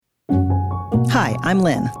Hi, I'm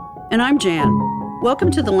Lynn. And I'm Jan. Welcome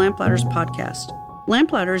to the Lamplighters Podcast.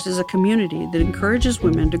 Lamplighters is a community that encourages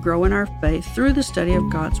women to grow in our faith through the study of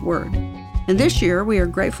God's Word. And this year, we are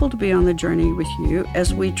grateful to be on the journey with you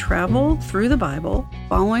as we travel through the Bible,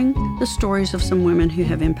 following the stories of some women who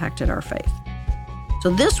have impacted our faith. So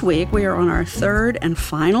this week, we are on our third and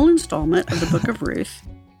final installment of the book of Ruth.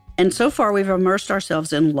 And so far, we've immersed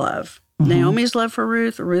ourselves in love. Naomi's love for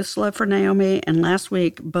Ruth, Ruth's love for Naomi, and last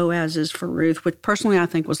week, Boaz's for Ruth, which personally I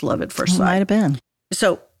think was love at first sight. Might have been.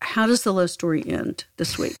 So how does the love story end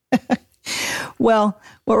this week? Well,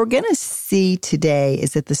 what we're going to see today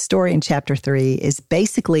is that the story in chapter 3 is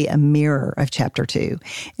basically a mirror of chapter 2.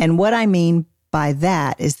 And what I mean by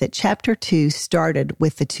that is that chapter 2 started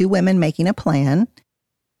with the two women making a plan,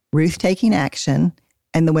 Ruth taking action,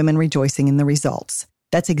 and the women rejoicing in the results.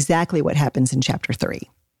 That's exactly what happens in chapter 3.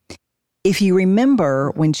 If you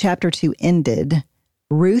remember, when chapter 2 ended,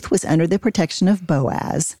 Ruth was under the protection of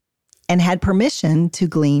Boaz and had permission to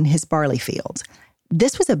glean his barley fields.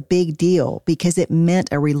 This was a big deal because it meant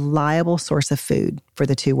a reliable source of food for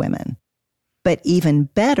the two women. But even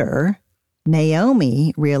better,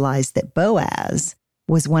 Naomi realized that Boaz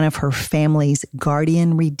was one of her family's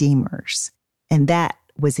guardian redeemers, and that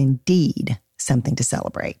was indeed something to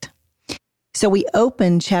celebrate. So we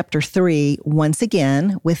open chapter 3 once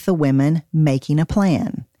again with the women making a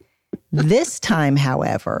plan. This time,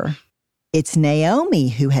 however, it's Naomi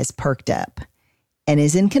who has perked up and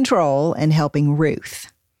is in control and helping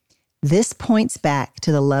Ruth. This points back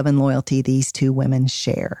to the love and loyalty these two women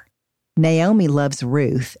share. Naomi loves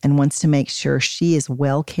Ruth and wants to make sure she is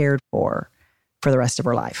well cared for the rest of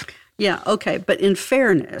her life. Yeah, okay. But in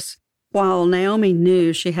fairness, while Naomi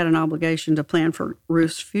knew she had an obligation to plan for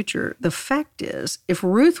Ruth's future, the fact is, if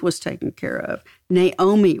Ruth was taken care of,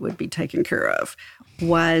 Naomi would be taken care of.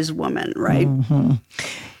 Wise woman, right? Mm-hmm.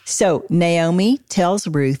 So Naomi tells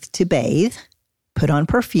Ruth to bathe, put on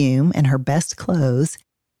perfume and her best clothes,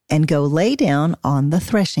 and go lay down on the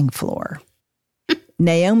threshing floor.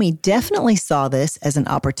 Naomi definitely saw this as an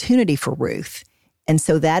opportunity for Ruth. And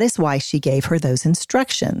so that is why she gave her those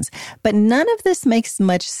instructions. But none of this makes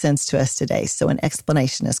much sense to us today, so an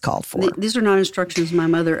explanation is called for. These are not instructions my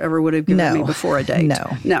mother ever would have given me before a date.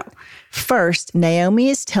 No. First, Naomi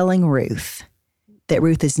is telling Ruth that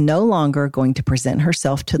Ruth is no longer going to present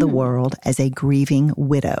herself to the world as a grieving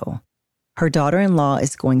widow. Her daughter-in-law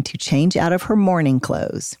is going to change out of her mourning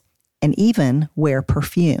clothes and even wear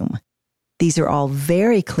perfume. These are all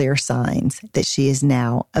very clear signs that she is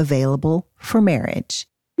now available for marriage.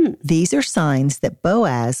 These are signs that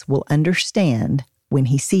Boaz will understand when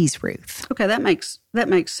he sees Ruth. Okay, that makes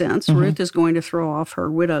sense. Mm-hmm. Ruth is going to throw off her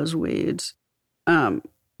widow's weeds.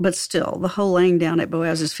 But still, the whole laying down at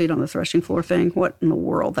Boaz's feet on the threshing floor thing, what in the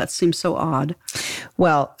world? That seems so odd.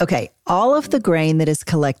 Well, okay, all of the grain that is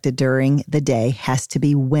collected during the day has to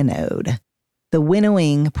be winnowed. The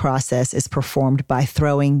winnowing process is performed by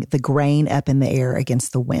throwing the grain up in the air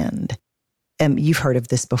against the wind. You've heard of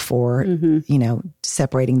this before,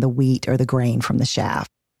 separating the wheat or the grain from the chaff.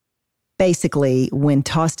 Basically, when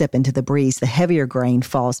tossed up into the breeze, the heavier grain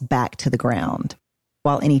falls back to the ground,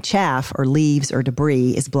 while any chaff or leaves or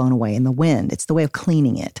debris is blown away in the wind. It's the way of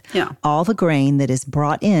cleaning it. Yeah. All the grain that is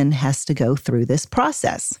brought in has to go through this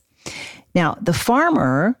process. Now, the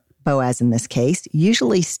farmer, Boaz in this case,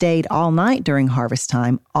 usually stayed all night during harvest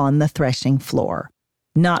time on the threshing floor,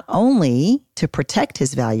 not only to protect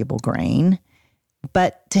his valuable grain,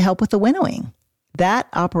 but to help with the winnowing. That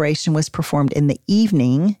operation was performed in the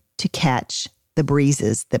evening to catch the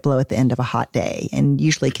breezes that blow at the end of a hot day and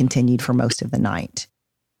usually continued for most of the night.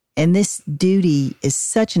 And this duty is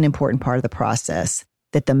such an important part of the process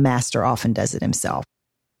that the master often does it himself.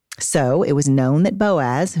 So it was known that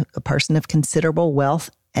Boaz, a person of considerable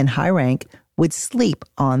wealth and high rank, would sleep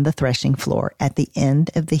on the threshing floor at the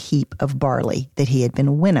end of the heap of barley that he had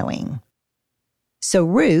been winnowing. So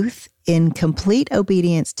Ruth, in complete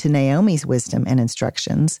obedience to Naomi's wisdom and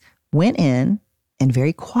instructions, went in and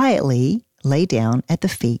very quietly lay down at the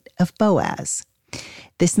feet of Boaz.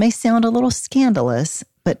 This may sound a little scandalous,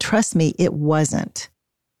 but trust me, it wasn't.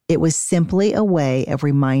 It was simply a way of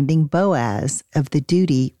reminding Boaz of the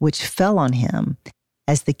duty which fell on him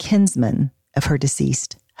as the kinsman of her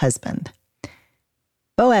deceased husband.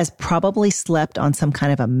 Boaz probably slept on some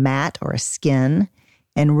kind of a mat or a skin,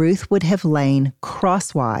 and Ruth would have lain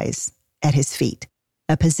crosswise at his feet,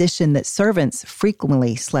 a position that servants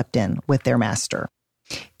frequently slept in with their master.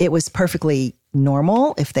 It was perfectly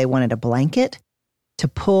normal, if they wanted a blanket, to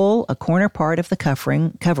pull a corner part of the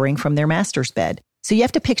covering from their master's bed So you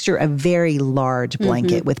have to picture a very large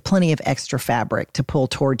blanket with plenty of extra fabric to pull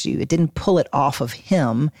towards you. It didn't pull it off of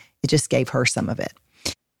him. It just gave her some of it.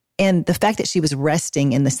 And the fact that she was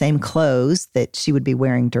resting in the same clothes that she would be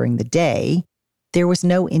wearing during the day, there was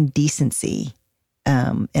no indecency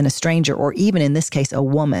in a stranger, or even in this case, a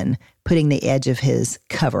woman, putting the edge of his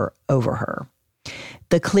cover over her.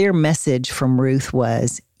 The clear message from Ruth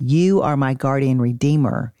was, you are my guardian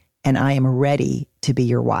redeemer, and I am ready to be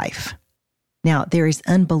your wife. Now, there is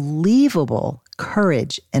unbelievable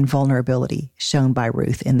courage and vulnerability shown by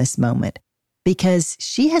Ruth in this moment because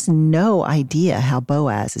she has no idea how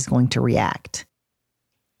Boaz is going to react.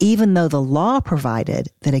 Even though the law provided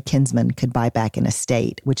that a kinsman could buy back an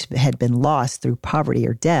estate which had been lost through poverty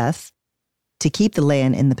or death to keep the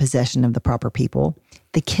land in the possession of the proper people,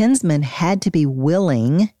 the kinsman had to be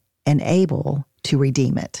willing and able to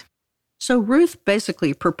redeem it. So Ruth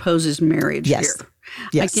basically proposes marriage here.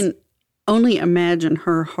 Yes. I can only imagine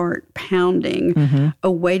her heart pounding,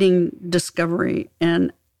 awaiting discovery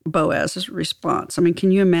and Boaz's response. I mean,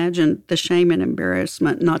 can you imagine the shame and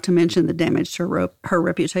embarrassment, not to mention the damage to her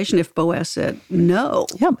reputation if Boaz said no?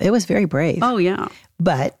 Yeah, it was very brave. Oh, yeah.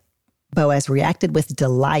 But Boaz reacted with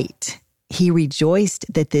delight. He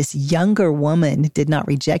rejoiced that this younger woman did not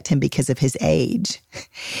reject him because of his age.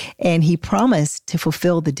 And he promised to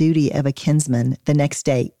fulfill the duty of a kinsman the next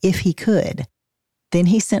day if he could. Then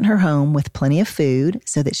he sent her home with plenty of food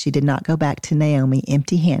so that she did not go back to Naomi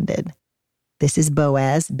empty-handed. This is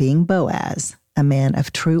Boaz being Boaz, a man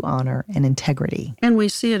of true honor and integrity. And we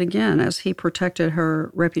see it again as he protected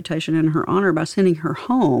her reputation and her honor by sending her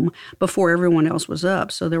home before everyone else was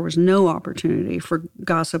up. So there was no opportunity for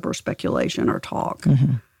gossip or speculation or talk.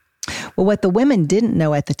 Well, what the women didn't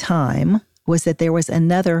know at the time was that there was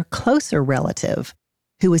another closer relative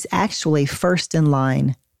who was actually first in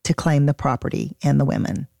line to claim the property and the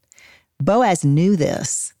women. Boaz knew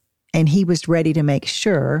this, and he was ready to make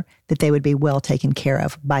sure that they would be well taken care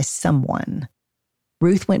of by someone.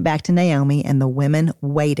 Ruth went back to Naomi, and the women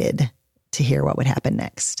waited to hear what would happen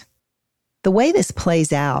next. The way this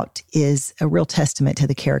plays out is a real testament to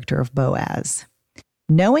the character of Boaz.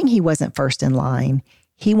 Knowing he wasn't first in line,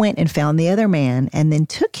 he went and found the other man and then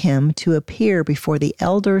took him to appear before the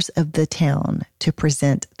elders of the town to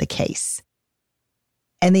present the case.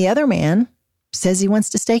 And the other man says he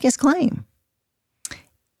wants to stake his claim.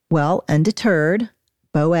 Well, undeterred,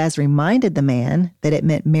 Boaz reminded the man that it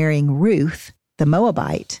meant marrying Ruth, the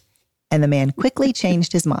Moabite, and the man quickly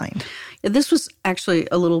changed his mind. This was actually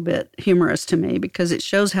a little bit humorous to me because it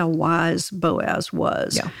shows how wise Boaz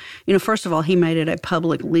was. Yeah. You know, first of all, he made it a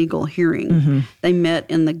public legal hearing. They met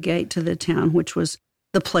in the gate to the town, which was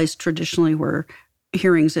the place traditionally where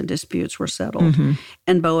hearings and disputes were settled.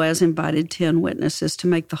 And Boaz invited 10 witnesses to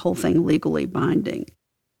make the whole thing legally binding.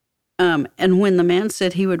 And when the man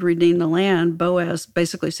said he would redeem the land, Boaz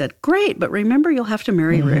basically said, great, but remember you'll have to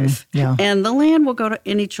marry Ruth. Yeah. And the land will go to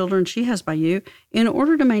any children she has by you in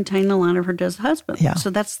order to maintain the line of her dead husband. Yeah. So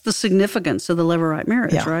that's the significance of the Levirate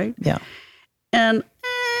marriage, right? Yeah. And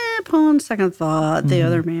upon second thought, the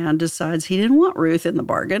other man decides he didn't want Ruth in the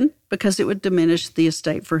bargain because it would diminish the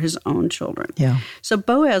estate for his own children. Yeah. So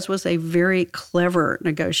Boaz was a very clever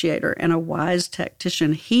negotiator and a wise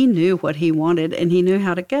tactician. He knew what he wanted and he knew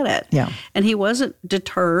how to get it. Yeah. And he wasn't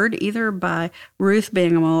deterred either by Ruth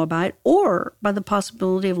being a Moabite or by the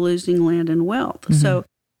possibility of losing land and wealth. So,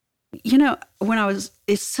 you know,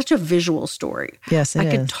 it's such a visual story. Yes, it I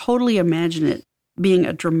is. could totally imagine it being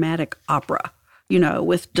a dramatic opera, you know,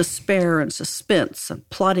 with despair and suspense and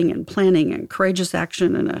plotting and planning and courageous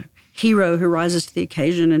action and a hero who rises to the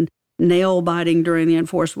occasion and nail-biting during the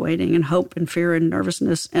enforced waiting and hope and fear and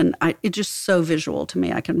nervousness. And it's just so visual to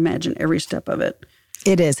me. I can imagine every step of it.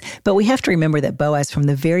 It is. But we have to remember that Boaz, from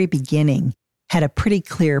the very beginning, had a pretty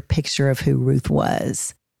clear picture of who Ruth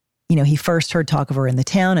was. You know, he first heard talk of her in the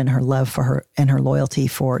town and her love for her and her loyalty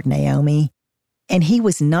for Naomi. And he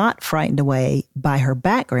was not frightened away by her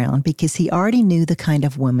background because he already knew the kind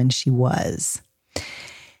of woman she was.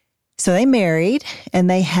 So they married and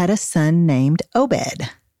they had a son named Obed.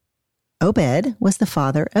 Obed was the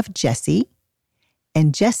father of Jesse,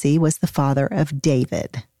 and Jesse was the father of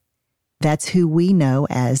David. That's who we know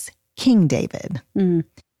as King David.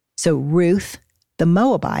 So Ruth, the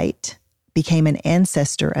Moabite, became an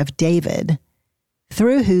ancestor of David,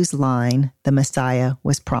 through whose line the Messiah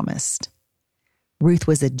was promised. Ruth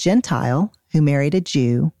was a Gentile who married a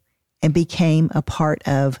Jew and became a part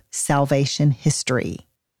of salvation history.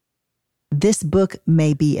 This book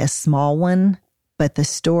may be a small one, but the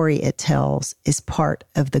story it tells is part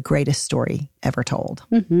of the greatest story ever told.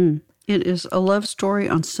 It is a love story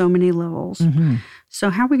on so many levels.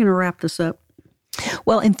 So how are we going to wrap this up?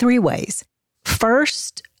 Well, in 3 ways.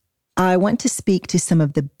 First, I want to speak to some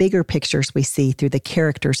of the bigger pictures we see through the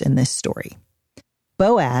characters in this story.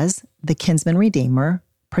 Boaz, the kinsman redeemer,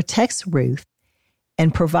 protects Ruth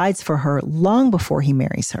and provides for her long before he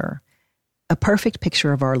marries her. A perfect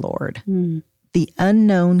picture of our Lord. The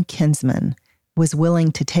unknown kinsman was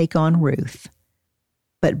willing to take on Ruth,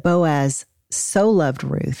 but Boaz so loved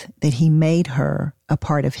Ruth that he made her a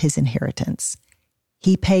part of his inheritance.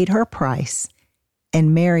 He paid her price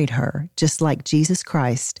and married her, just like Jesus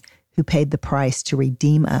Christ, who paid the price to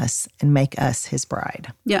redeem us and make us his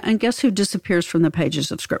bride. Yeah, and guess who disappears from the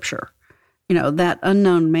pages of Scripture? You know, that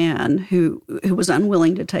unknown man who was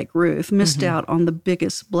unwilling to take Ruth missed out on the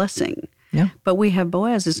biggest blessing. Yeah. But we have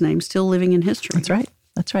Boaz's name still living in history. That's right.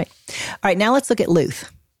 That's right. All right, now let's look at Ruth.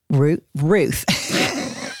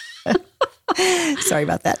 Sorry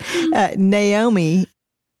about that. Naomi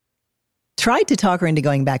tried to talk her into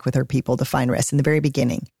going back with her people to find rest in the very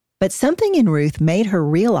beginning. But something in Ruth made her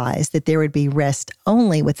realize that there would be rest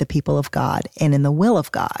only with the people of God and in the will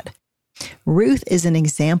of God. Ruth is an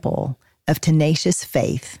example of tenacious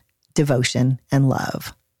faith, devotion, and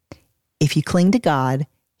love. If you cling to God,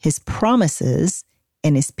 his promises,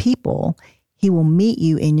 and his people, he will meet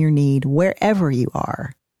you in your need wherever you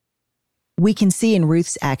are. We can see in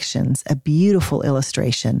Ruth's actions a beautiful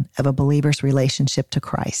illustration of a believer's relationship to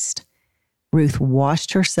Christ. Ruth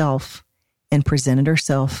washed herself and presented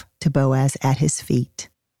herself to Boaz at his feet.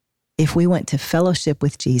 If we want to fellowship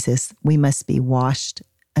with Jesus, we must be washed,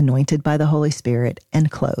 anointed by the Holy Spirit,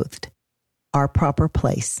 and clothed. Our proper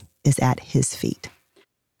place is at his feet.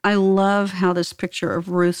 I love how this picture of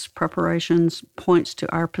Ruth's preparations points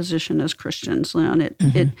to our position as Christians,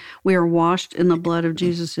 Lynn. We are washed in the blood of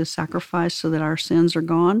Jesus' sacrifice so that our sins are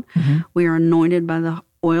gone. We are anointed by the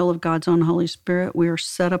oil of God's own Holy Spirit. We are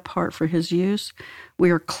set apart for his use. We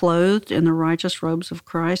are clothed in the righteous robes of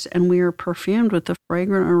Christ, and we are perfumed with the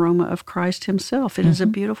fragrant aroma of Christ himself. It is a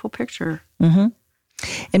beautiful picture. And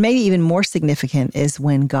maybe even more significant is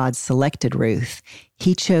when God selected Ruth.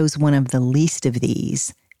 He chose one of the least of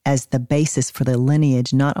these as the basis for the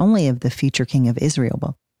lineage not only of the future king of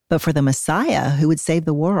Israel, but for the Messiah who would save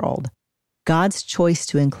the world. God's choice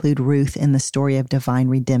to include Ruth in the story of divine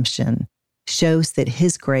redemption shows that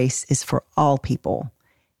his grace is for all people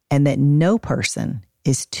and that no person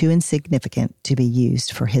is too insignificant to be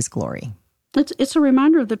used for his glory. It's a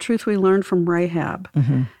reminder of the truth we learned from Rahab.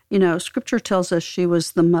 You know, Scripture tells us she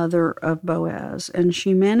was the mother of Boaz, and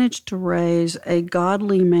she managed to raise a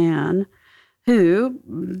godly man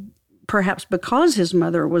who, perhaps because his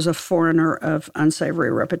mother was a foreigner of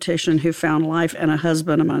unsavory reputation who found life and a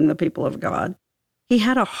husband among the people of God, he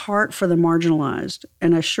had a heart for the marginalized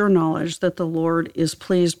and a sure knowledge that the Lord is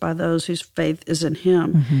pleased by those whose faith is in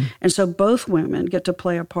him. And so both women get to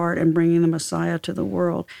play a part in bringing the Messiah to the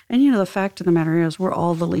world. And, you know, the fact of the matter is we're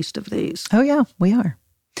all the least of these. Oh, yeah, we are.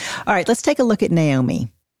 All right, let's take a look at Naomi.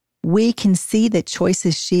 We can see that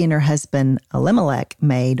choices she and her husband Elimelech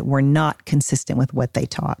made were not consistent with what they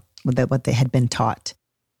had been taught.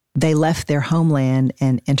 They left their homeland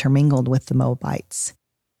and intermingled with the Moabites.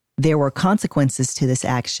 There were consequences to this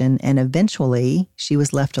action, and eventually she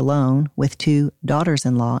was left alone with 2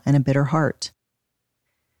 daughters-in-law and a bitter heart.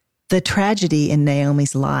 The tragedy in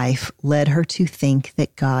Naomi's life led her to think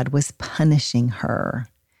that God was punishing her.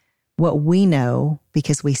 What we know,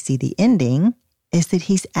 because we see the ending, is that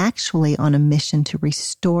he's actually on a mission to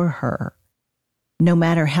restore her. No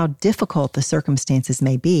matter how difficult the circumstances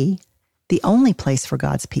may be, the only place for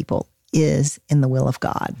God's people is in the will of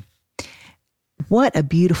God. What a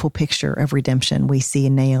beautiful picture of redemption we see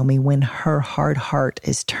in Naomi when her hard heart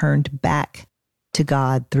is turned back to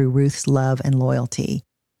God through Ruth's love and loyalty,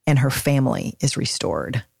 and her family is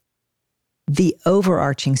restored. The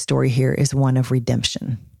overarching story here is one of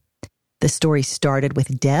redemption. The story started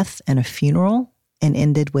with death and a funeral and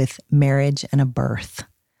ended with marriage and a birth.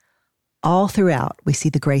 All throughout, we see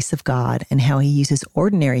the grace of God and how he uses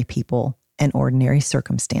ordinary people and ordinary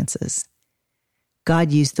circumstances.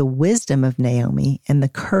 God used the wisdom of Naomi and the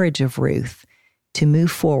courage of Ruth to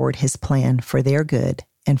move forward his plan for their good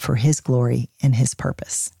and for his glory and his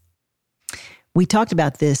purpose. We talked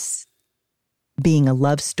about this being a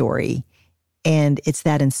love story, and it's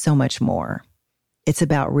that and so much more. It's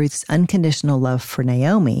about Ruth's unconditional love for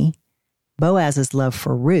Naomi, Boaz's love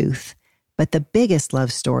for Ruth, but the biggest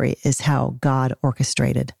love story is how God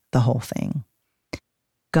orchestrated the whole thing.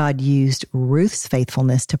 God used Ruth's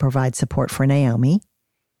faithfulness to provide support for Naomi.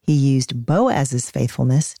 He used Boaz's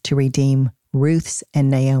faithfulness to redeem Ruth's and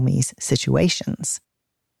Naomi's situations.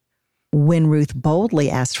 When Ruth boldly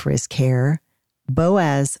asked for his care,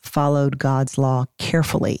 Boaz followed God's law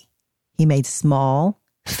carefully He made small,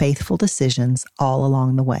 faithful decisions all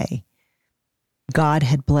along the way. God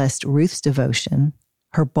had blessed Ruth's devotion,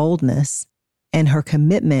 her boldness, and her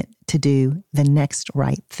commitment to do the next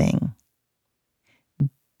right thing.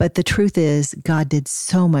 But the truth is, God did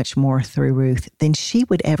so much more through Ruth than she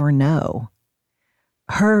would ever know.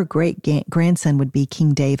 Her great-grandson would be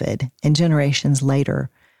King David, and generations later,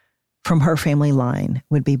 from her family line,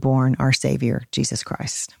 would be born our Savior, Jesus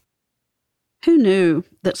Christ. Who knew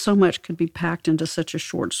that so much could be packed into such a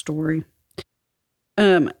short story?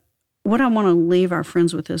 What I want to leave our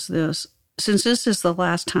friends with is this. Since this is the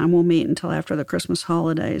last time we'll meet until after the Christmas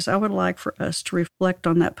holidays, I would like for us to reflect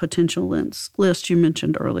on that potential list you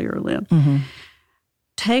mentioned earlier, Lynn. Mm-hmm.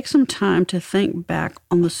 Take some time to think back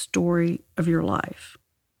on the story of your life.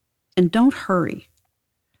 And don't hurry.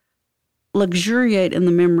 Luxuriate in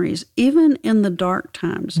the memories, even in the dark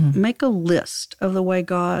times. Make a list of the way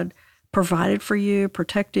God provided for you,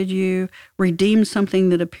 protected you, redeemed something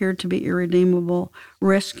that appeared to be irredeemable,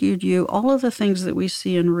 rescued you, all of the things that we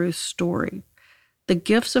see in Ruth's story. The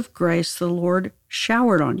gifts of grace the Lord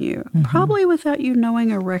showered on you, probably without you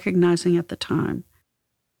knowing or recognizing at the time.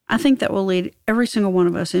 I think that will lead every single one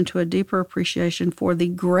of us into a deeper appreciation for the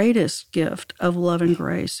greatest gift of love and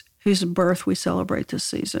grace, whose birth we celebrate this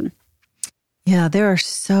season. Yeah, there are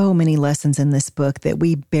so many lessons in this book that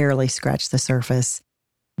we barely scratch the surface.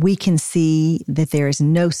 We can see that there is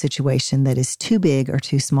no situation that is too big or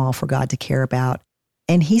too small for God to care about,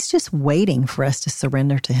 and He's just waiting for us to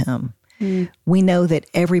surrender to Him. We know that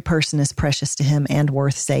every person is precious to Him and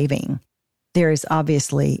worth saving. There is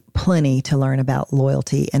obviously plenty to learn about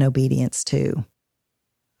loyalty and obedience too.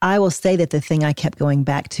 I will say that the thing I kept going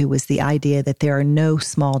back to was the idea that there are no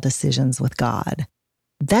small decisions with God.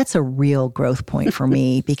 That's a real growth point for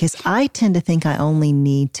me because I tend to think I only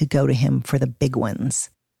need to go to Him for the big ones.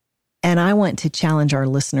 And I want to challenge our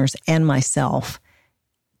listeners and myself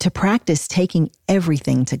to practice taking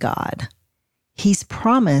everything to God. He's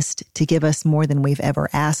promised to give us more than we've ever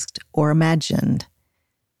asked or imagined,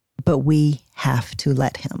 but we have to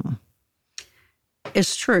let Him.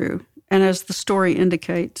 It's true. And as the story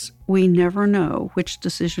indicates, we never know which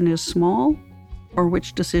decision is small or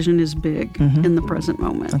which decision is big in the present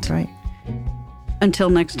moment. That's right. Until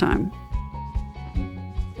next time,